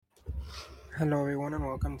Hello, everyone, and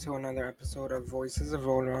welcome to another episode of Voices of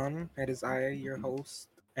Roland. It is I, your host,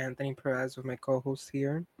 Anthony Perez, with my co-host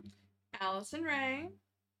here. Allison Ray.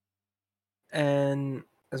 And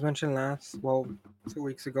as mentioned 2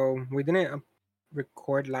 weeks ago, we didn't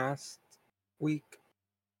record last week.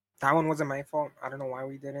 That one wasn't my fault. I don't know why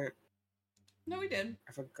we didn't. No, we did.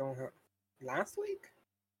 I forgot last week.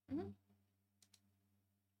 Mm-hmm.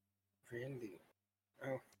 Really?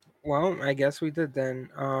 Oh, well, I guess we did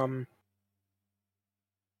then.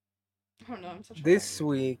 Oh no, I'm such a This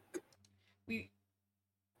laggy. week,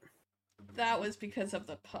 That was because of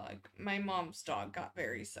the pug. My mom's dog got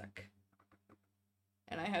very sick,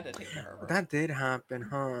 and I had to take care of her. that did happen,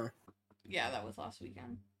 huh? Yeah, that was last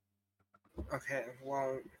weekend. Okay,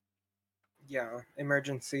 well, yeah,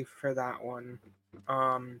 emergency for that one.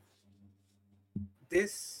 Um,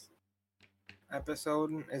 this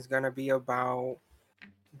episode is gonna be about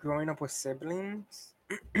growing up with siblings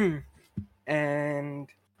and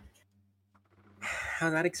how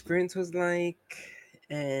that experience was like,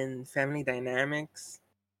 and family dynamics,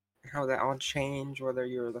 how that all change, whether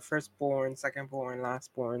you're the firstborn, secondborn,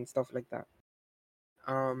 lastborn, stuff like that.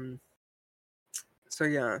 Um,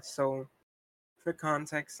 so for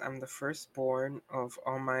context, I'm the firstborn of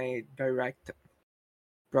all my direct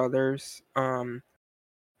brothers. For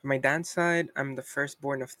my dad's side, I'm the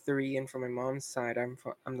firstborn of three, and for my mom's side, I'm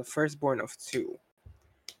the firstborn of two.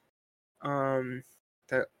 Um,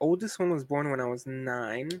 the oldest one was born when I was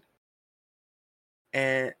 9,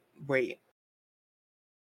 and wait,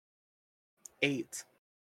 8.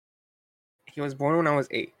 He was born when I was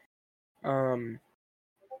 8. Um,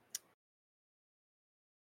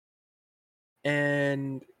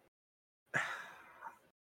 and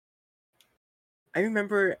I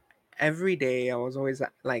remember every day I was always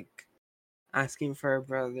like asking for a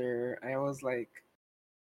brother. I was like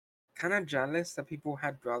kind of jealous that people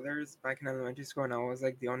had brothers back in elementary school, and I was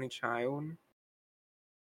like the only child.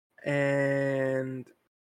 And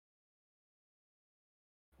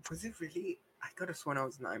was it really? I could have sworn I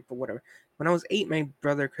was 9, but whatever. When I was 8, my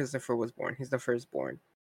brother Christopher was born. He's the firstborn.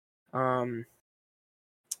 Um,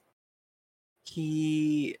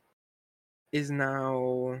 he is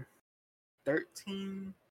now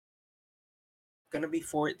 13, gonna be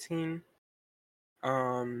 14.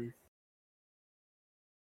 Um,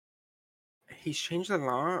 he's changed a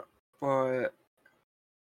lot, but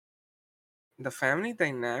the family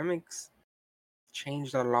dynamics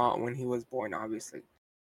changed a lot when he was born. Obviously,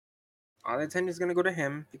 all the attention is gonna go to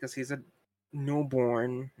him because he's a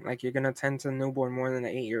newborn. Like, you're gonna tend to newborn more than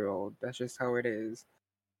an 8-year-old. That's just how it is.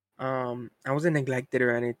 I wasn't neglected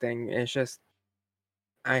or anything. It's just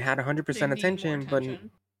I had They 100% need more attention, but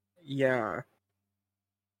attention. yeah,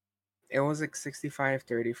 it was like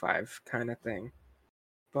 65-35 kind of thing.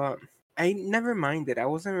 But I never minded. I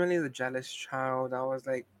wasn't really the jealous child. I was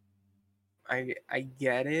like, I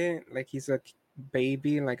get it. Like, he's a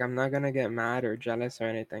baby. Like, I'm not gonna get mad or jealous or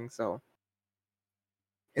anything. So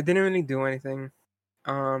it didn't really do anything.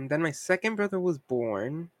 Then my second brother was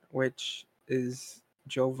born, which is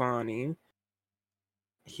Giovanni.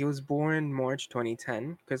 He was born March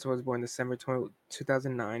 2010. Chris was born December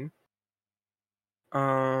 2009.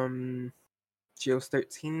 Gio's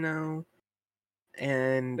 13 now.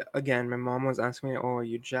 And again, my mom was asking me, "Oh, are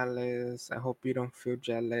you jealous? I hope you don't feel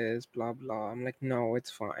jealous, blah blah." I'm like, "No,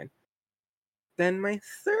 it's fine." Then my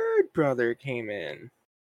third brother came in,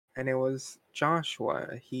 and it was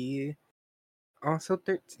Joshua. He's also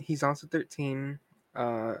 13.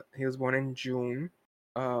 He was born in June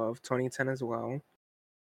of 2010 as well.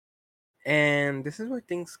 And this is where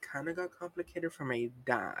things kind of got complicated for my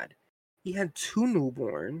dad. He had two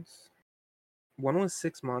newborns. One was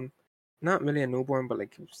 6 months, not really a newborn, but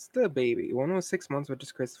like still a baby. One was 6 months, which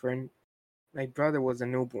is Christopher, and my brother was a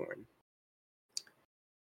newborn.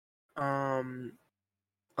 Um,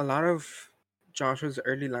 a lot of Joshua's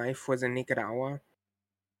early life was in Nicaragua,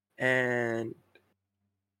 and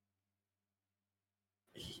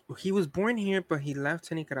he was born here, but he left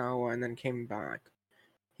to Nicaragua and then came back.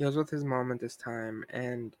 He was with his mom at this time,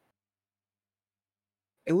 and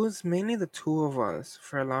it was mainly the two of us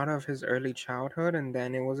for a lot of his early childhood, and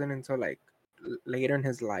then it wasn't until like later in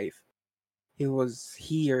his life he was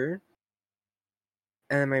here,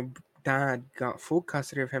 and my dad got full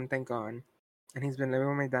custody of him, thank God, and he's been living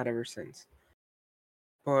with my dad ever since.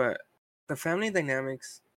 But the family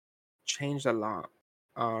dynamics changed a lot.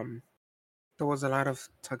 There was a lot of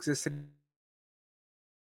toxicity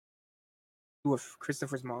with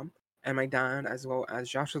Christopher's mom and my dad, as well as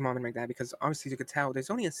Josh's mom and my dad, because obviously you could tell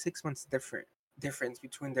there's only a 6 months difference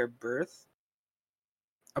between their birth.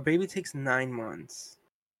 A baby takes 9 months,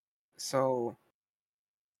 so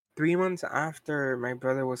 3 months after my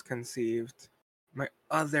brother was conceived, my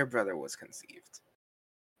other brother was conceived.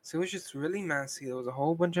 So it was just really messy. There was a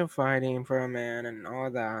whole bunch of fighting for a man and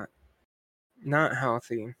all that. Not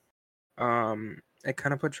healthy. It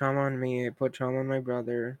kind of put trauma on me. It put trauma on my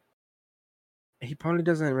brother. He probably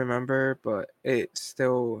doesn't remember, but it's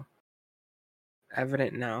still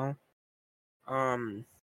evident now.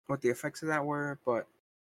 What the effects of that were, but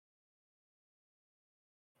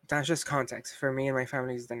that's just context for me and my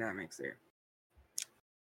family's dynamics there.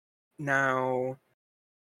 Now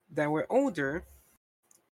that we're older,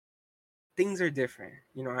 things are different.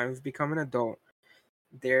 You know, I've become an adult.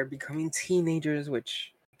 They're becoming teenagers,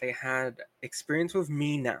 which they had experience with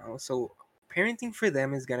me now. So parenting for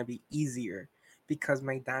them is gonna be easier because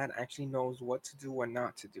my dad actually knows what to do and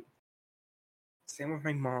not to do. Same with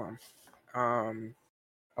my mom.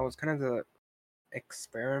 I was kind of the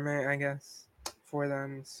experiment, I guess, for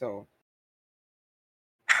them. So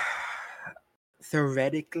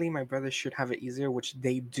theoretically, my brothers should have it easier, which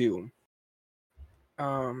they do.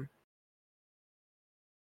 Um,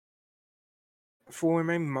 for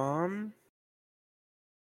my mom,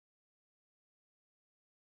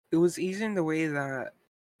 it was easy in the way that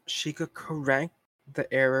she could correct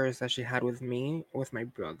the errors that she had with me, with my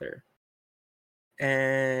brother.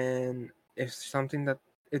 And if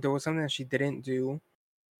there was something that she didn't do,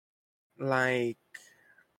 like,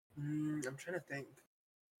 I'm trying to think.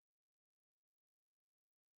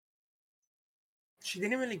 She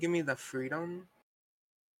didn't really give me the freedom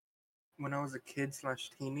when I was a kid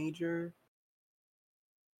slash teenager.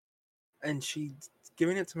 And she's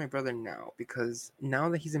giving it to my brother now because now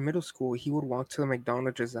that he's in middle school, he would walk to the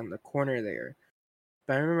McDonald's just on the corner there.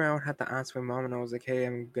 But I remember I would have to ask my mom, and I was like, "Hey,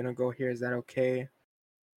 I'm gonna go here. Is that okay?"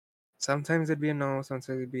 Sometimes it'd be a no, sometimes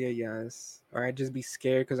it'd be a yes, or I'd just be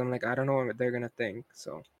scared because I'm like, I don't know what they're gonna think.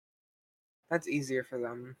 So that's easier for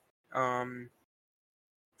them. Um,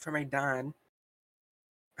 for my dad,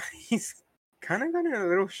 he's kind of gotten a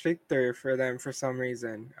little stricter for them for some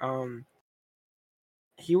reason.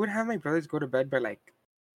 He would have my brothers go to bed by like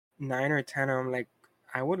 9 or 10. I'm like,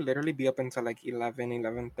 I would literally be up until like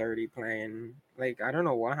 11:30 playing. Like, I don't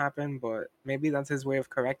know what happened, but maybe that's his way of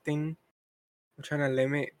correcting. I'm trying to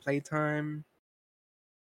limit playtime.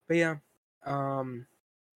 But yeah, um,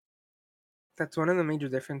 that's one of the major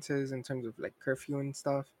differences in terms of like curfew and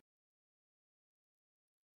stuff.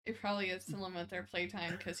 It probably is to limit their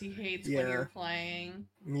playtime because he hates when you're Yeah, playing.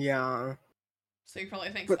 yeah. So he probably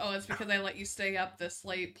thinks, But oh, it's because I let you stay up this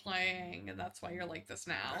late playing, and that's why you're like this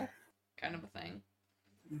now. Kind of a thing.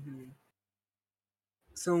 mhm.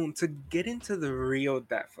 So to get into the real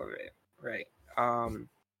depth of it, right? Um,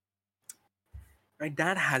 my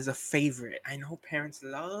dad has a favorite. I know parents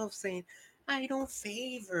love saying, "I don't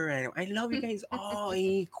favor," and I love you guys all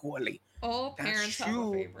equally. All That's parents have a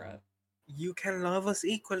true. favorite. You can love us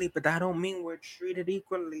equally, but that don't mean we're treated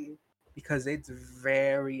equally because it's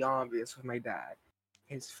very obvious with my dad.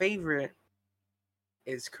 His favorite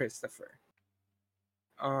is Christopher.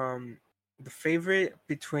 Um, the favorite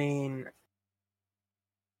between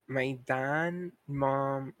my dad,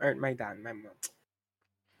 mom, or my mom.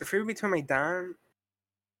 The favorite between my dad,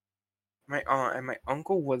 my aunt, and my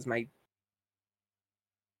uncle was my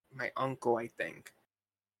uncle, I think.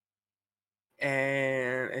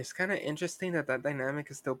 And it's kind of interesting that that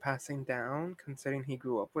dynamic is still passing down, considering he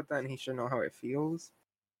grew up with that and he should know how it feels.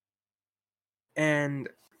 And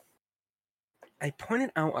I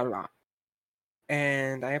pointed out a lot.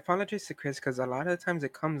 And I apologize to Chris because a lot of the times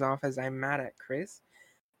it comes off as I'm mad at Chris,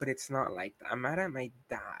 but it's not like that. I'm mad at my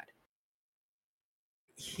dad.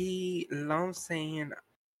 He loves saying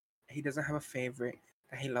he doesn't have a favorite,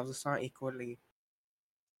 that he loves us all equally,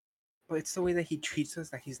 but it's the way that he treats us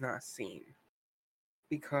that he's not seen.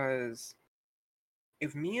 Because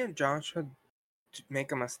if me and Joshua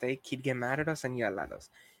make a mistake, he'd get mad at us and yell at us.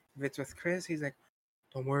 If it's with Chris, he's like,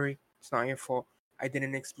 "Don't worry, it's not your fault. I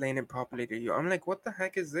didn't explain it properly to you." I'm like, "What the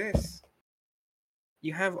heck is this?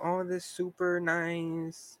 You have all this super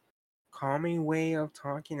nice, calming way of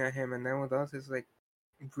talking at him, and then with us, it's like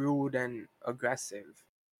rude and aggressive."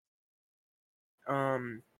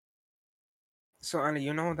 Um, so Anna,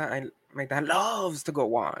 you know that my dad loves to go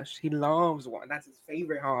wash. He loves wash. That's his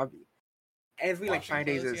favorite hobby. Every like Washing 5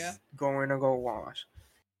 days clothes, yeah. is going to go wash.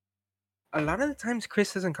 A lot of the times,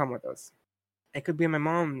 Chris doesn't come with us. It could be my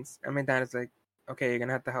mom's, and my dad is like, "Okay, you're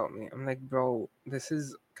gonna have to help me." I'm like, "Bro, this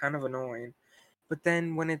is kind of annoying." But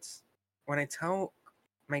then when I tell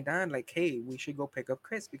my dad like, "Hey, we should go pick up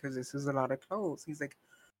Chris because this is a lot of clothes," he's like,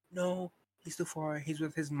 "No, he's too far. He's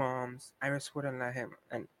with his mom's. Iris wouldn't let him."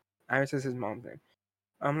 And Iris is his mom's name.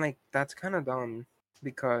 I'm like, that's kind of dumb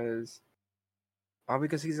because all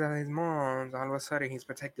because he's at his mom's. All of a sudden, he's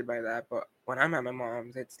protected by that. But when I'm at my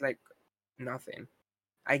mom's, it's like nothing.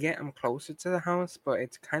 I'm closer to the house, but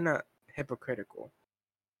it's kind of hypocritical.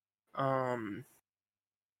 Um,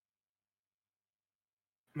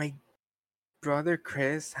 my brother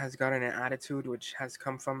Chris has gotten an attitude which has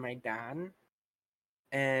come from my dad,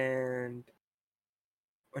 and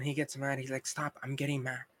when he gets mad, he's like, "Stop! I'm getting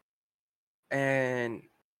mad," and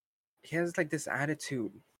he has like this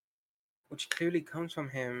attitude, which clearly comes from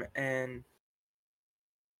him, and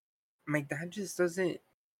my dad just doesn't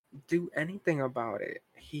do anything about it.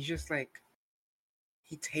 He's just like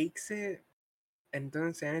he takes it and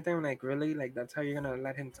doesn't say anything. I'm like, really? Like that's how you're gonna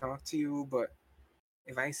let him talk to you? But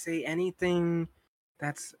if I say anything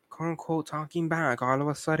that's quote unquote talking back, all of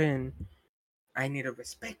a sudden I need to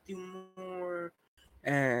respect you more,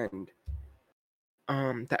 and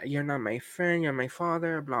that you're not my friend, you're my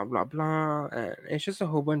father, blah blah blah. And it's just a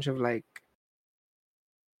whole bunch of like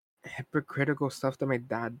hypocritical stuff that my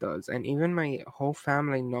dad does. And even my whole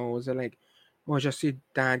family knows. They're like, well, just your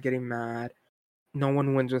dad getting mad, no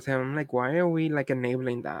one wins with him. I'm like, why are we like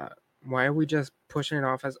enabling that? Why are we just pushing it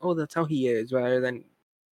off as, oh, that's how he is, rather than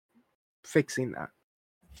fixing that?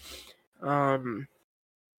 um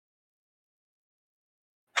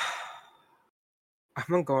I'm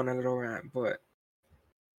gonna go on a little rant, but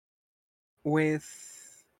with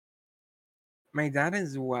my dad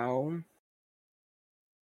as well,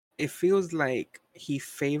 it feels like he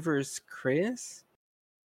favors Chris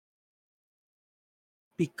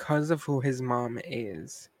because of who his mom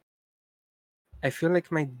is. I feel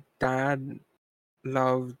like my dad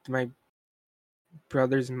loved my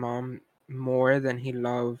brother's mom more than he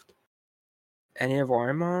loved any of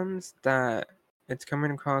our moms, that it's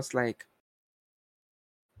coming across like,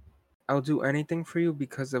 I'll do anything for you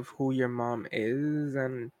because of who your mom is.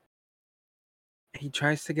 And he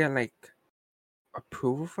tries to get like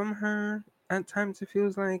approval from her at times, it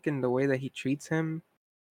feels like, in the way that he treats him.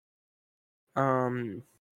 um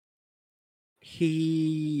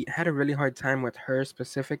he had a really hard time with her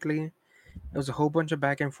specifically. It was a whole bunch of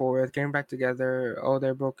back and forth, getting back together. Oh,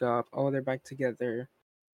 they broke up. Oh, they're back together.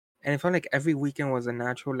 And it felt like every weekend was a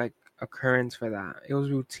natural like occurrence for that. It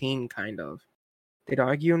was routine, kind of. They'd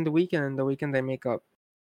argue on the weekend, and the weekend they make up.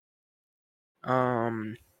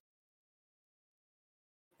 Um,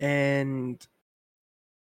 and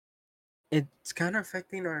it's kind of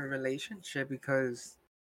affecting our relationship because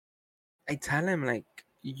I tell him like,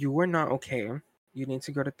 you are not okay. You need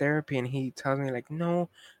to go to therapy, and he tells me like, no,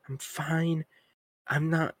 I'm fine. I'm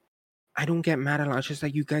not. I don't get mad a lot. It's just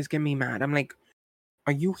like you guys get me mad. I'm like,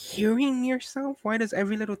 are you hearing yourself? Why does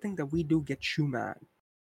every little thing that we do get you mad?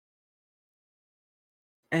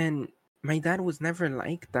 And my dad was never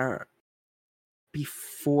like that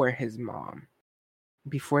before his mom,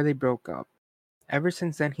 before they broke up. Ever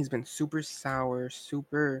since then, he's been super sour,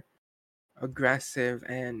 super aggressive,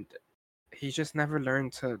 and he's just never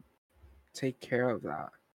learned to take care of that.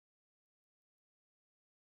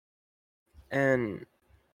 And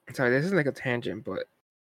sorry, this is like a tangent, but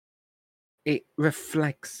it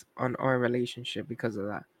reflects on our relationship because of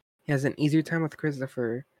that. He has an easier time with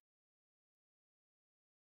Christopher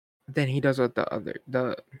than he does with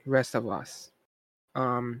the rest of us.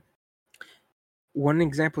 Um, One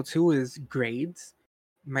example too is grades.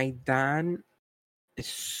 My dad is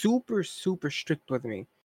super super strict with me.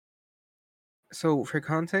 So for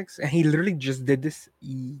context, and he literally just did this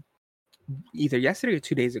either yesterday or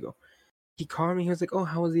 2 days ago. He called me. He was like, "Oh,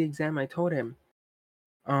 how was the exam?" I told him,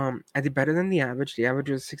 I did better than the average. The average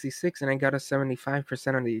was 66, and I got a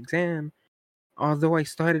 75% on the exam. Although I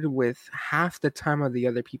started with half the time of the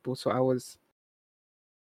other people, so I was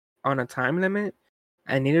on a time limit.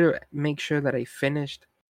 I needed to make sure that I finished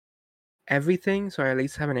everything, so I at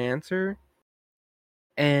least have an answer.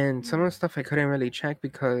 And some of the stuff I couldn't really check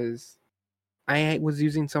because I was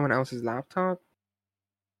using someone else's laptop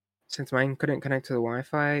since mine couldn't connect to the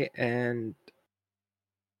Wi-Fi, and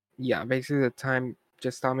yeah, basically the time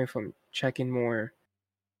just stopped me from checking more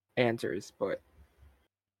answers. But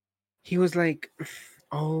he was like,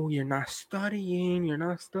 "Oh, you're not studying, you're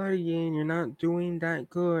not doing that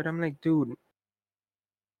good." I'm like, dude,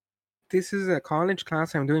 this is a college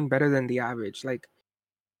class. I'm doing better than the average. Like,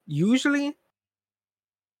 usually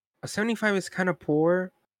a 75 is kind of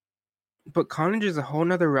poor, but college is a whole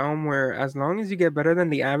nother realm where as long as you get better than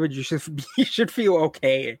the average, you should feel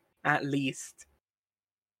okay, at least.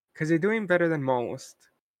 Because you're doing better than most.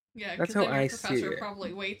 Yeah, That's because how then your I see professor it.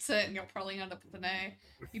 probably weights it and you'll probably end up with an A.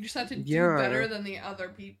 You just have to do Yeah. better than the other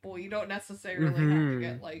people. You don't necessarily have to Mm-hmm.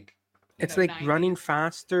 get like, It's like running 90s.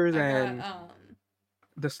 faster I got than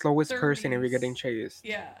the slowest person if you're getting 30s. chased.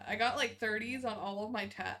 Yeah, I got like 30s on all of my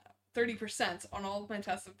 30% on all of my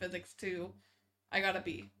tests in physics too. I got a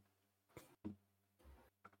B.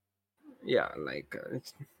 Yeah, like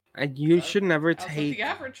you So should never I was with the take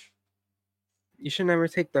average.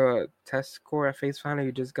 the test score at face value.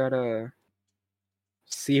 You just gotta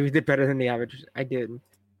see if you did better than the average. I did,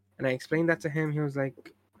 and I explained that to him. He was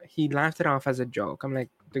like, he laughed it off as a joke. I'm like,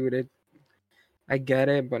 dude, I get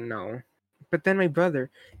it, but no. But then my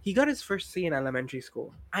brother, he got his first C in elementary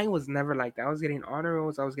school. I was never like that. I was getting honor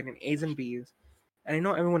rolls. I was getting A's and B's. And I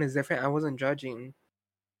know everyone is different. I wasn't judging,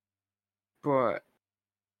 but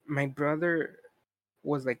my brother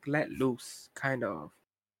was like let loose, kind of.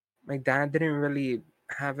 My dad didn't really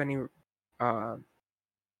have any uh,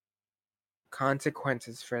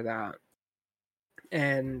 consequences for that,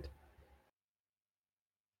 and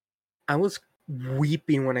I was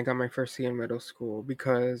weeping when I got my first C in middle school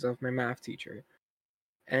because of my math teacher.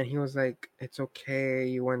 And he was like, "It's okay.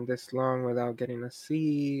 You went this long without getting a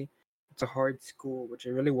C. It's a hard school," which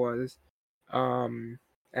it really was. Um,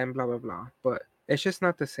 and blah blah blah. But it's just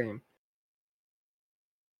not the same.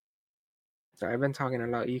 So I've been talking a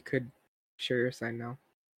lot. You could share your side now.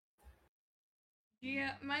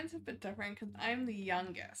 Yeah, mine's a bit different because I'm the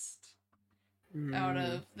youngest out Mm,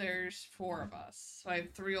 of there's four of us. So I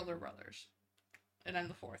have three older brothers, and I'm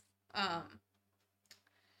the fourth.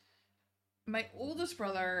 My oldest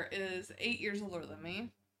brother is 8 years older than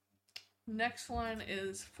me. Next one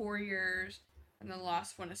is 4 years, and the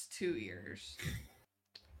last one is 2 years.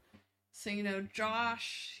 So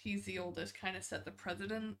Josh, he's the oldest. Kind of set the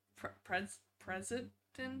president's,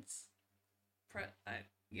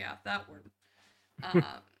 yeah, that word. Um,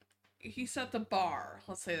 he set the bar.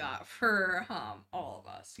 Let's say that for all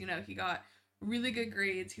of us. He got really good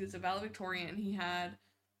grades. He was a valedictorian. He had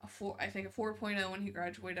I think a 4.0 when he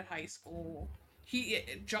graduated high school.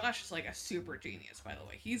 Josh is like a super genius, by the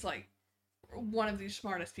way. He's like one of the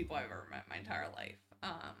smartest people I've ever met in my entire life.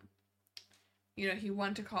 He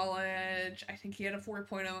went to college. I think he had a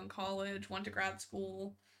 4.0 in college, went to grad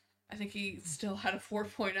school. I think he still had a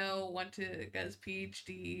 4.0, went to get his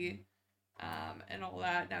PhD, and all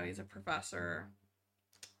that. Now he's a professor.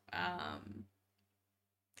 Um,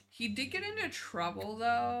 he did get into trouble,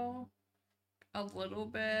 though, a little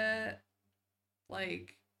bit.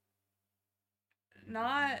 Like,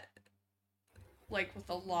 not like with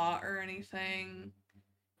the law or anything.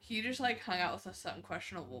 He just like hung out with some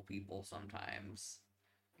questionable people sometimes.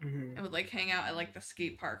 mm-hmm. And would like hang out at like the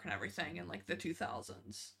skate park and everything in like the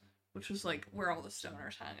 2000s, which was like where all the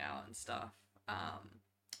stoners hung out and stuff.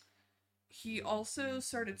 He also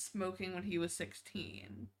started smoking when he was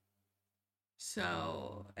 16.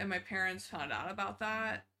 So, and my parents found out about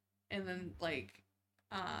that. And then like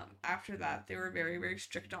after that they were very very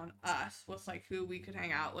strict on us with like who we could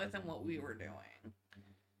hang out with and what we were doing.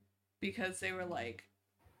 Because they were like,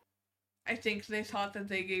 I think they thought that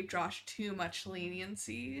they gave Josh too much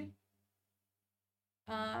leniency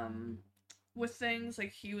um with things.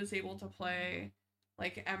 Like he was able to play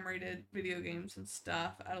like M-rated video games and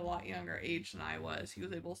stuff at a lot younger age than I was. He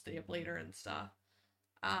was able to stay up later and stuff.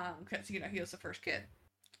 Because he was the first kid.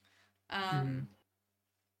 Mm-hmm. Um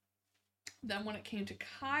then when it came to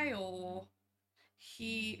Kyle,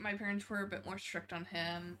 my parents were a bit more strict on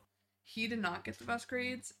him. He did not get the best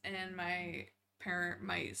grades, and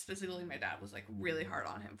specifically my dad was like really hard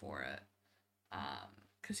on him for it.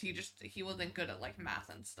 Because he wasn't good at like math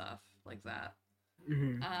and stuff like that.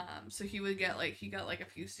 Mm-hmm. So he got like a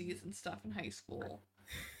few C's and stuff in high school.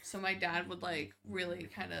 So my dad would like really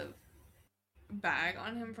kind of bag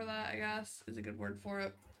on him for that, I guess is a good word for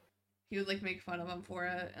it. He would like make fun of him for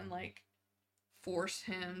it and like force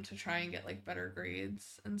him to try and get like better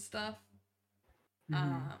grades and stuff.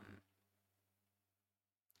 Mm-hmm.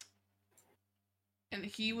 And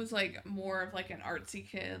he was like more of like an artsy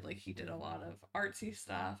kid. Like he did a lot of artsy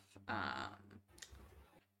stuff.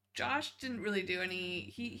 Josh didn't really do any.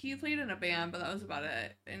 He played in a band, but that was about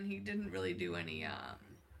it. And he didn't really do any.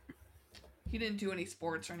 He didn't do any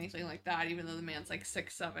sports or anything like that. Even though the man's like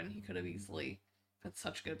 6'7", he could have easily been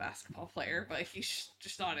such a good basketball player, but he's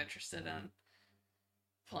just not interested in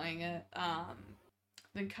playing it.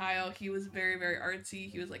 Then Kyle, he was very very artsy.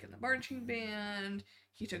 He was like in the marching band.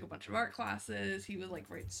 He took a bunch of art classes. He would like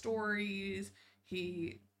write stories.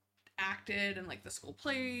 He acted in like the school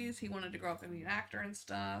plays. He wanted to grow up and be an actor and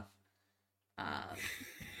stuff. Um,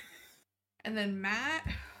 and then Matt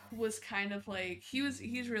was kind of like he was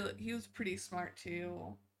pretty smart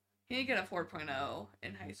too. He didn't get a 4.0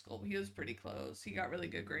 in high school, but he was pretty close. He got really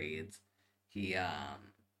good grades. He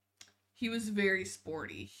was very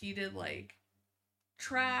sporty. He did like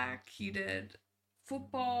track. He did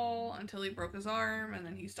football until he broke his arm, and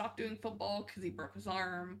then he stopped doing football because he broke his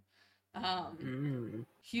arm.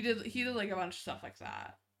 He did like a bunch of stuff like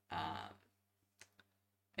that.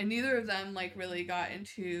 And neither of them like really got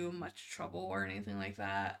into much trouble or anything like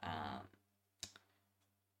that.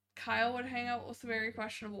 Kyle would hang out with very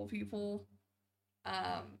questionable people.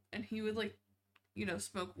 And he would like,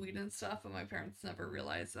 smoke weed and stuff, and my parents never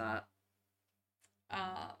realized that.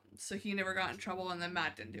 So he never got in trouble, and then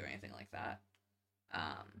Matt didn't do anything like that.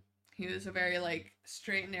 He was a very like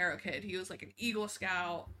straight and narrow kid. He was like an Eagle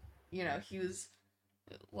Scout. He was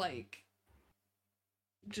like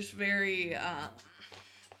just very I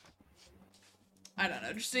don't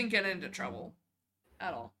know, just didn't get into trouble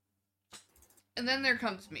at all. And then there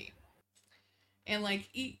comes me. And like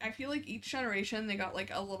I feel like each generation they got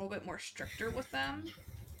like a little bit more stricter with them.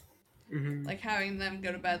 Mm-hmm. Like having them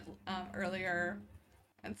go to bed earlier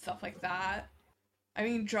and stuff like that. I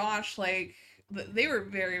mean, Josh, like, they were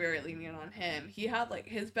very, very lenient on him. He had, like,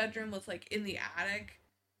 his bedroom was, like, in the attic.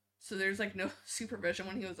 So there's, like, no supervision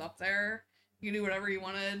when he was up there. You do whatever you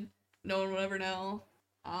wanted. No one would ever know.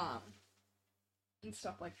 And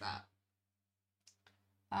stuff like that.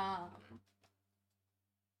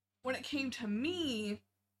 When it came to me,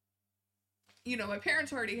 my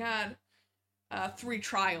parents already had 3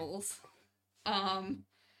 trials.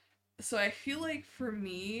 So I feel like for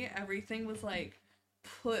me, everything was, like,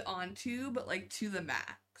 put onto, but, like, to the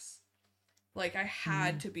max. Like, I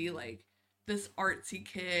had to be, like, this artsy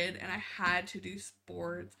kid, and I had to do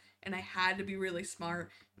sports, and I had to be really smart,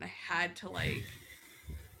 and I had to, like,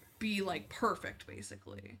 be, like, perfect,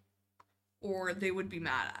 basically. Or they would be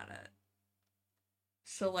mad at it.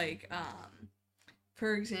 So, like,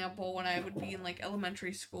 for example, when I would be in, like,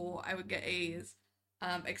 elementary school, I would get A's,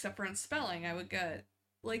 except for in spelling, I would get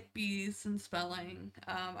like B's in spelling.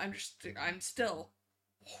 I'm still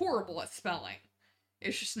horrible at spelling.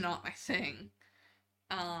 It's just not my thing.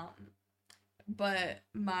 But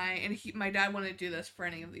my dad wouldn't do this for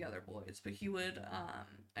any of the other boys, but he would,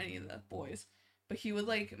 any of the boys, but he would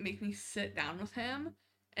like make me sit down with him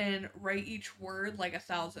and write each word like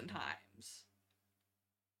 1,000 times.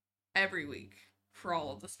 Every week for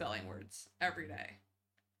all of the spelling words every day.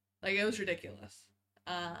 Like it was ridiculous.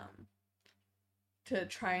 To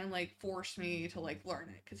try and like force me to like learn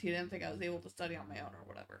it because he didn't think I was able to study on my own or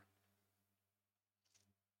whatever.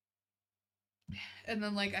 And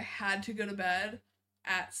then like I had to go to bed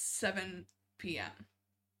at 7 p.m.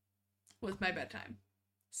 was my bedtime.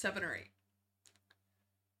 7 or 8.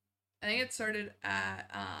 I think it started at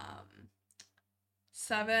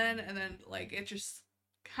 7, and then like it just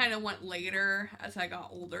kind of went later as I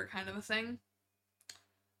got older, kind of a thing.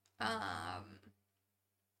 But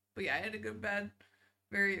yeah, I had to go to bed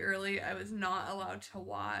very early. I was not allowed to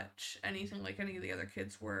watch anything like any of the other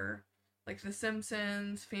kids were. Like The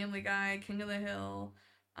Simpsons, Family Guy, King of the Hill.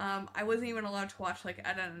 I wasn't even allowed to watch like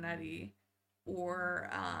Ed, Edd n Eddy or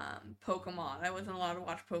Pokemon. I wasn't allowed to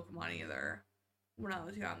watch Pokemon either when I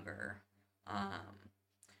was younger.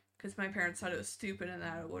 Because my parents thought it was stupid and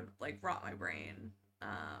that it would like rot my brain.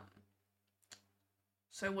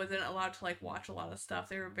 So I wasn't allowed to like watch a lot of stuff.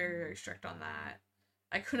 They were very, very strict on that.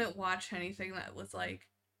 I couldn't watch anything that was like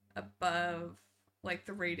above like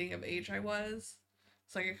the rating of age I was.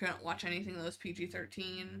 So like I couldn't watch anything that was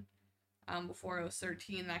PG-13 before I was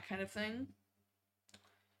 13, that kind of thing.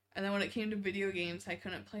 And then when it came to video games, I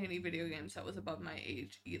couldn't play any video games that was above my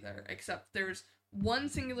age either. Except there's one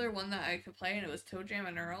singular one that I could play, and it was Toe Jam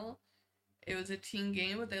and Earl. It was a teen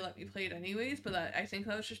game, but they let me play it anyways. But I think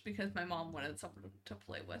that was just because my mom wanted something to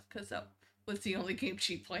play with, because that was the only game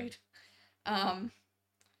she played.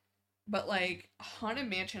 But like Haunted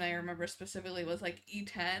Mansion, I remember specifically was like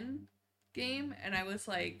E10 game, and I was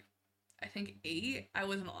like, I think 8. I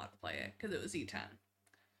wasn't allowed to play it because it was E10.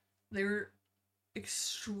 They were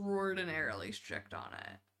extraordinarily strict on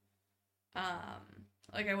it.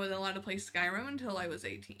 Like I wasn't allowed to play Skyrim until I was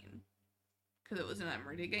 18 because it was an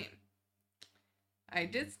M-rated game. I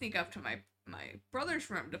did sneak up to my brother's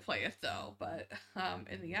room to play it though, but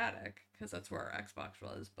in the attic because that's where our Xbox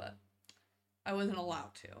was, but I wasn't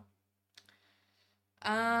allowed to.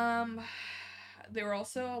 They were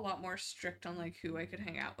also a lot more strict on like who I could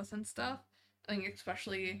hang out with and stuff. I think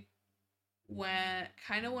especially when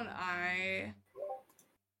I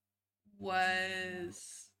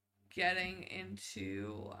was getting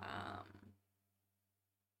into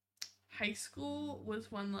high school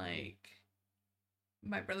was when like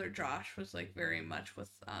my brother Josh was like very much with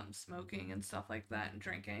smoking and stuff like that and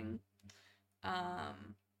drinking.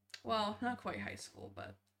 Well, not quite high school,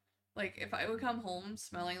 but like if I would come home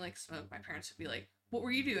smelling like smoke, my parents would be like, "What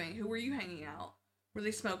were you doing? Who were you hanging out? Were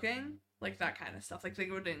they smoking?" like that kind of stuff. Like they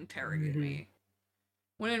would interrogate me.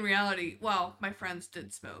 When in reality, well, my friends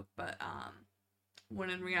did smoke, but when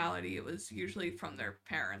in reality it was usually from their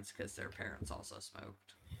parents because their parents also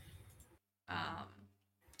smoked.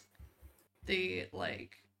 They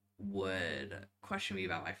like would question me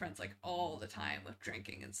about my friends like all the time with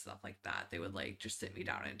drinking and stuff like that. They would like just sit me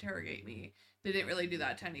down and interrogate me. They didn't really do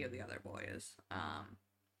that to any of the other boys.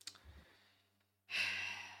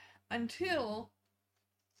 Until,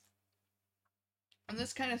 and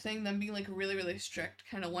this kind of thing, them being like really, really strict,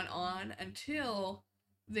 kind of went on until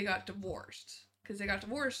they got divorced. Because they got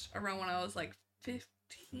divorced around when I was like 15,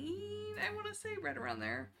 I want to say, right around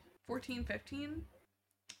there. 14, 15.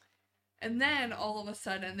 And then all of a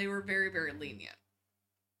sudden they were very, very lenient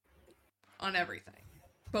on everything.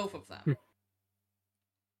 Both of them.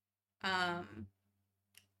 I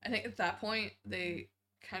think at that point they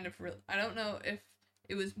kind of I don't know if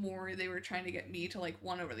it was more they were trying to get me to like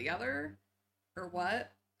one over the other or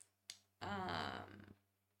what.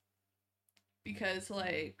 Because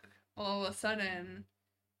like all of a sudden,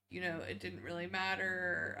 you know, it didn't really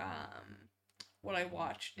matter what I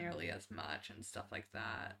watched nearly as much and stuff like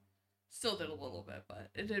that. Still did a little bit, but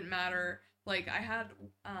it didn't matter. Like I had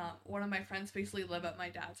one of my friends basically live at my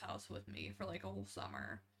dad's house with me for like a whole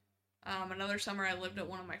summer. Another summer I lived at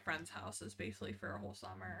one of my friends' houses basically for a whole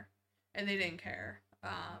summer, and they didn't care,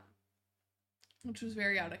 which was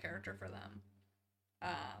very out of character for them.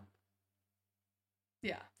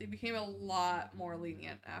 Yeah, they became a lot more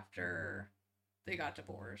lenient after they got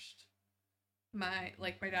divorced. My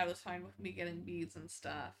dad was fine with me getting B's and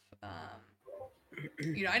stuff.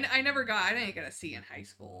 You know, I didn't get a C in high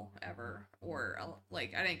school ever, or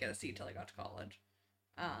like I didn't get a C till I got to college.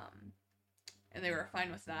 And they were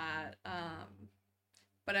fine with that.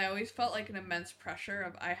 But I always felt like an immense pressure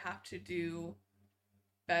of I have to do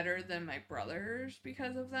better than my brothers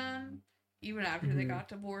because of them. Even after they got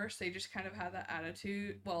divorced, they just kind of had that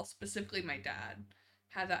attitude. Well, specifically my dad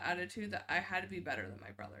had that attitude that I had to be better than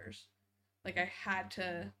my brothers. Like I had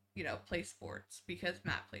to, you know, play sports because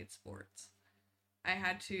Matt played sports. I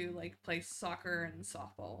had to like play soccer and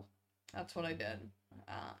softball. That's what I did,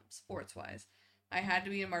 sports wise. I had to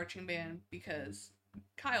be in marching band because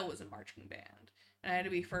Kyle was in marching band, and I had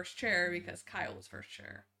to be first chair because Kyle was first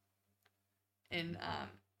chair in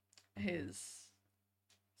his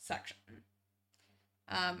section.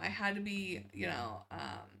 I had to be, you know,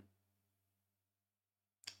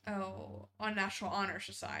 on National Honor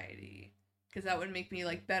Society because that would make me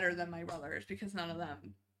like better than my brothers because none of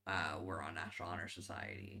them were on National Honor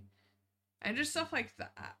Society. And just stuff like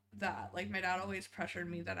that. Like, my dad always pressured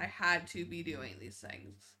me that I had to be doing these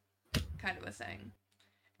things. Kind of a thing.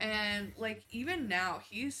 And, like, even now,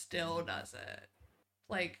 he still does it.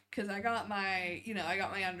 Like, because I got my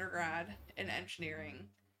undergrad in engineering.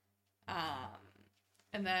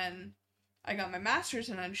 And then I got my master's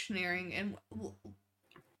in engineering. And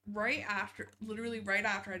literally right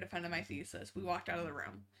after I defended my thesis, we walked out of the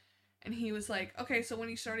room. And he was like, okay, so when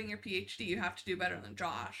you're starting your PhD, you have to do better than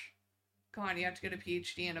Josh. Come on, you have to get a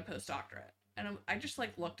PhD and a postdoctorate. And I just,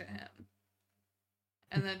 like, looked at him.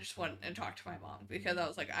 And then just went and talked to my mom. Because I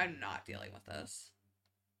was like, I'm not dealing with this.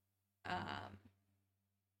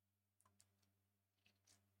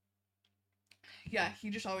 Yeah, he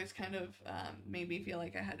just always kind of made me feel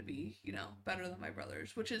like I had to be, you know, better than my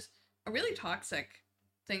brothers. Which is a really toxic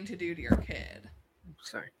thing to do to your kid.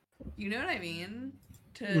 Sorry. You know what I mean?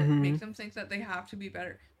 To make them think that they have to be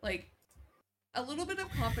better. Like, a little bit of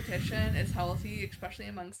competition is healthy, especially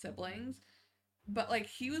among siblings, but like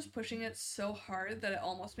he was pushing it so hard that it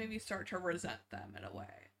almost made me start to resent them in a way.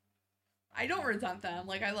 I don't resent them,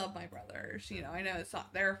 like I love my brothers, you know, I know it's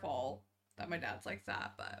not their fault that my dad's like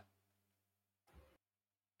that, but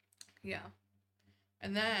yeah.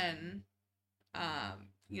 And then,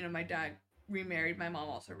 you know, my dad remarried, my mom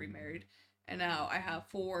also remarried, and now I have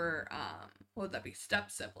 4, what would that be, step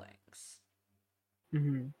siblings.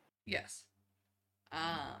 Yes.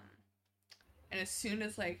 And as soon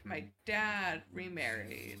as, like, my dad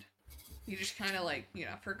remarried, he just kind of, like, you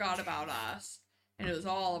know, forgot about us, and it was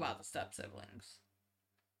all about the step-siblings.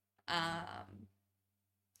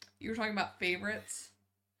 You were talking about favorites?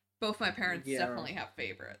 Both my parents definitely have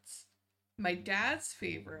favorites. My dad's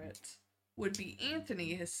favorite would be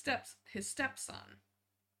Anthony, his stepson.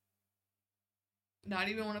 Not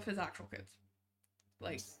even one of his actual kids.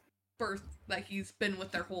 Like, he's been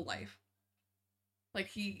with their whole life. Like,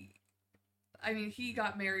 he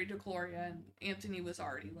got married to Gloria, and Anthony was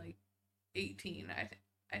already, like, 18,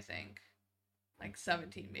 I think. Like,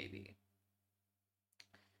 17, maybe.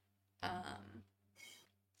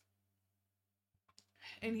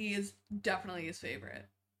 And he is definitely his favorite.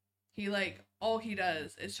 He like all he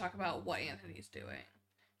does is talk about what Anthony's doing.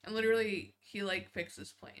 And literally he like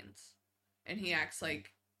fixes planes. And he acts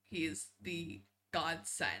like he's the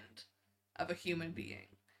godsend of a human being.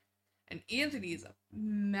 And Anthony's a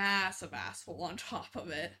massive asshole on top of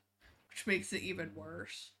it, which makes it even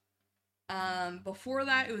worse. Before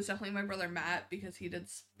that, it was definitely my brother Matt because he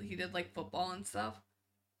did like football and stuff.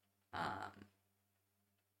 Um,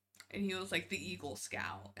 and he was like the Eagle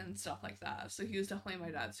Scout and stuff like that. So he was definitely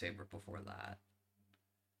my dad's favorite before that.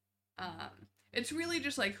 It's really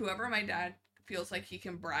just like whoever my dad feels like he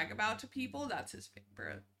can brag about to people, that's his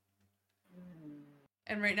favorite.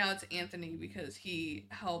 And right now it's Anthony because he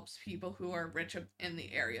helps people who are rich in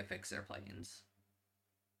the area fix their planes.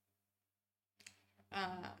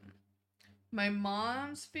 Um, my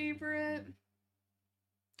mom's favorite,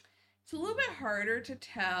 it's a little bit harder to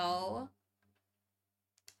tell.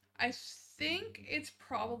 I think it's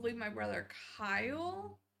probably my brother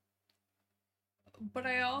Kyle. But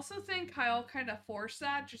I also think Kyle kind of forced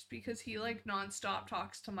that just because he like nonstop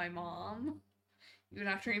talks to my mom. Even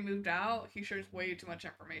after he moved out, he shares way too much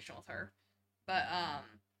information with her. But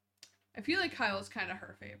I feel like Kyle's kind of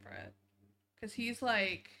her favorite because he's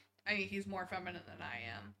like, I mean, he's more feminine than I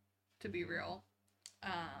am, to be real.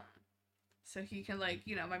 Um, so he can like,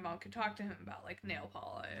 my mom can talk to him about like nail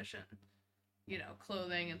polish and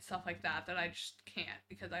clothing and stuff like that I just can't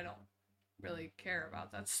because I don't really care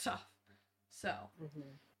about that stuff. So.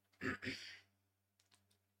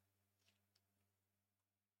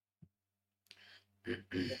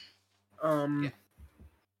 Um, Yeah.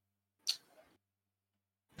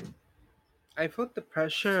 I felt the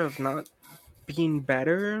pressure of not being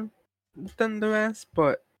better than the rest,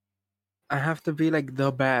 but I have to be like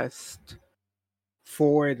the best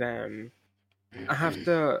for them. I have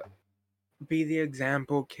to be the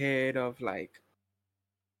example kid of like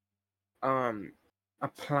um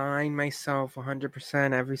applying myself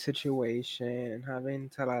 100% every situation, having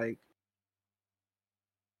to like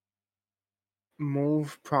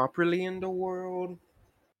move properly in the world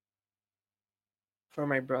for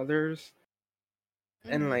my brothers.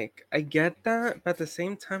 And Mm-hmm. like I get that, but at the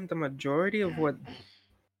same time the majority of what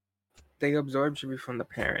they absorb should be from the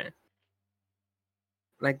parent.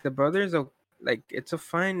 Like the brothers are like it's a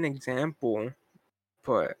fine example,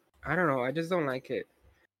 but I don't know, I just don't like it.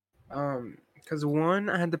 Because one,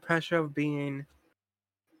 I had the pressure of being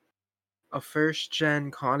a first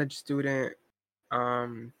gen college student.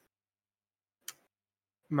 Um,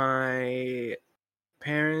 my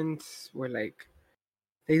parents were like,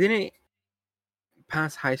 they didn't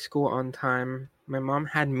pass high school on time. My mom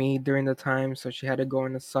had me during the time, so she had to go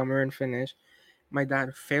in the summer and finish. My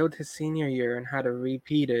dad failed his senior year and had to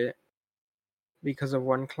repeat it because of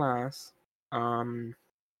one class. Um,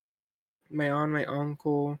 my aunt, my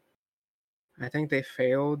uncle, I think they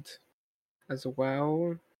failed as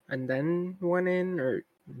well and then went in, or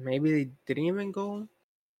maybe they didn't even go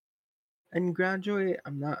and graduate.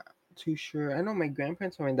 I'm not too sure. I know my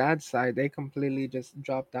grandparents on my dad's side, they completely just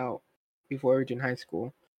dropped out before reaching high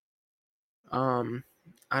school. Um,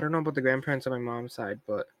 I don't know about the grandparents on my mom's side,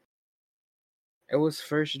 but it was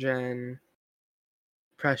first gen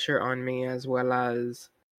pressure on me, as well as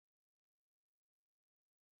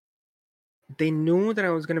they knew that I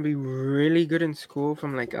was gonna be really good in school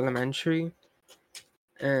from like elementary,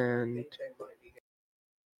 and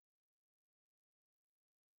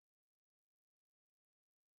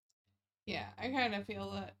Yeah, I kind of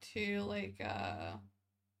feel that too. Like,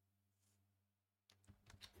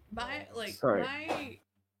 sorry. my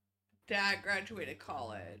dad graduated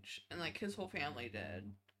college, and like his whole family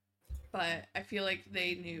did. But I feel like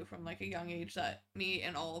they knew from like a young age that me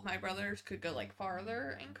and all of my brothers could go like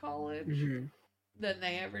farther in college Hmm. than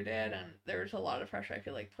they ever did, and there was a lot of pressure I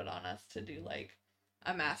feel like put on us to do like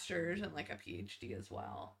a master's and like a PhD as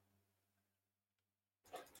well.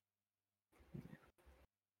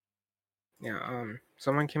 Yeah.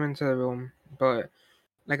 Someone came into the room, but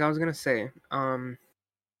like I was gonna say,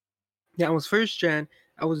 yeah, I was first gen.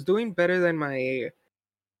 I was doing better than my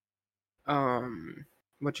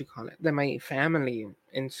what you call it? Than my family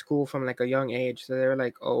in school from like a young age. So they were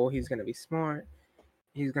like, "Oh, he's gonna be smart.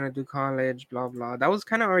 He's gonna do college." Blah blah. That was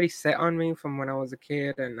kind of already set on me from when I was a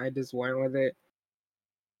kid, and I just went with it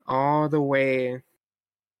all the way.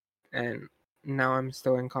 And now I'm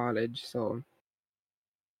still in college, so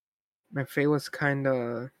my fate was kind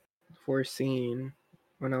of foreseen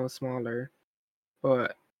when I was smaller.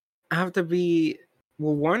 But I have to be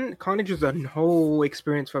well. One, college was a whole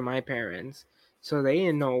experience for my parents, so they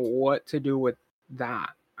didn't know what to do with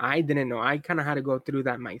that. I didn't know. I kind of had to go through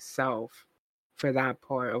that myself for that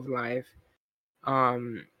part of life.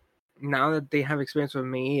 Um, now that they have experience with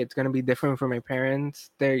me, it's gonna be different for my parents.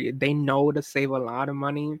 They know to save a lot of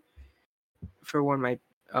money for when my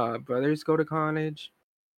brothers go to college.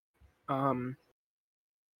 Um,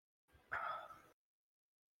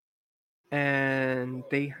 and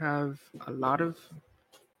they have a lot of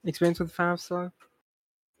experience with FAFSA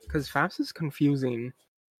because FAFSA is confusing.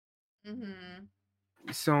 Mm-hmm.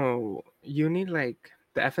 So you need like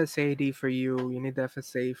the FSAD for you. You need the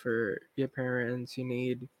FSA for your parents. You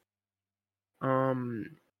need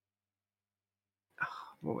um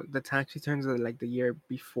well, the tax returns are like the year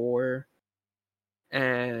before,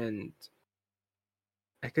 and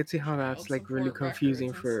I could see how Child that's like really support records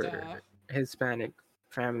confusing and for stuff. Hispanic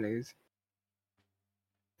families.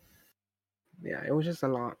 Yeah, it was just a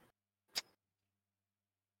lot.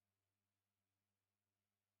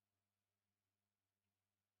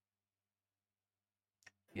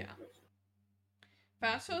 Yeah.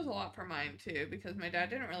 FAFSA was a lot for mine too because my dad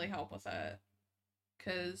didn't really help with it.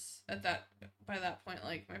 Because by that point,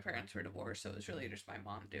 like my parents were divorced, so it was really just my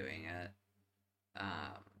mom doing it.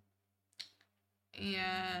 Um,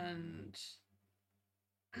 and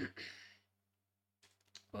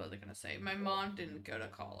what was I gonna say? My mom didn't go to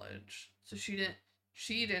college, so she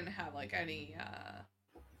didn't have like any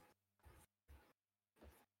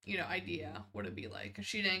idea what it'd be like. Cause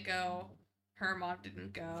she didn't go, her mom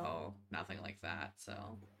didn't go, nothing like that.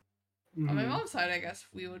 So on my Hmm. mom's side, I guess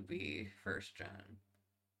we would be first gen.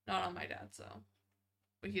 Not on my dad's though,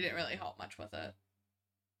 but he didn't really help much with it.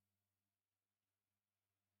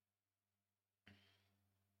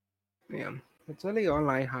 Yeah, that's really all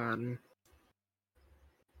I had.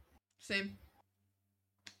 Same.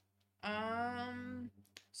 Um.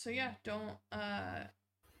 So yeah, don't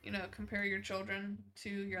compare your children to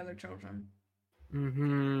your other children.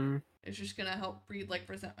 Hmm. It's just gonna help breed like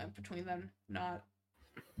resentment between them, not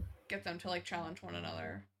get them to like challenge one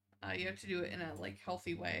another. You have to do it in a like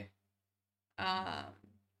healthy way. Um.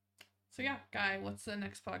 So yeah, Guy, what's the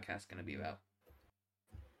next podcast gonna be about?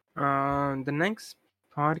 The next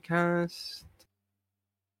podcast,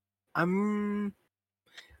 I'm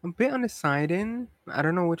a bit undecided. I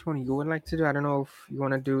don't know which one you would like to do. I don't know if you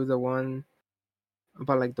want to do the one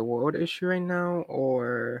about like the world issue right now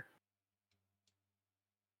or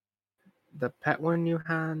the pet one you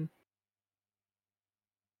had.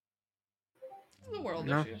 The world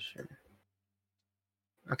Not issue. sure.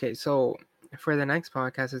 Okay, so for the next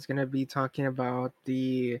podcast, it's gonna be talking about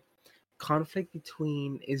the conflict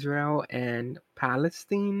between Israel and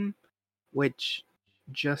Palestine, which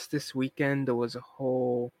just this weekend there was a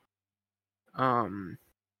whole um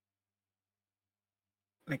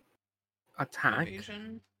like attack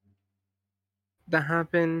Invasion. that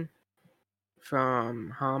happened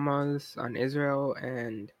from Hamas on Israel,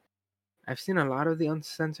 and I've seen a lot of the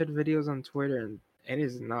uncensored videos on Twitter, and it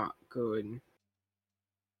is not good.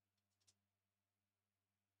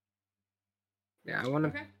 Yeah, I want to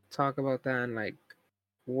Okay. talk about that and like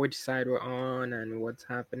which side we're on and what's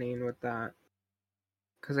happening with that,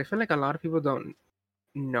 because I feel like a lot of people don't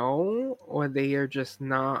know, or they are just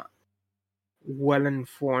not well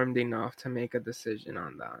informed enough to make a decision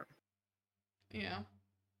on that. Yeah.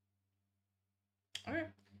 Okay.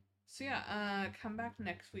 So yeah, come back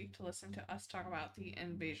next week to listen to us talk about the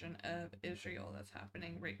invasion of Israel that's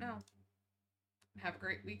happening right now. Have a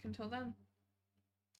great week until then.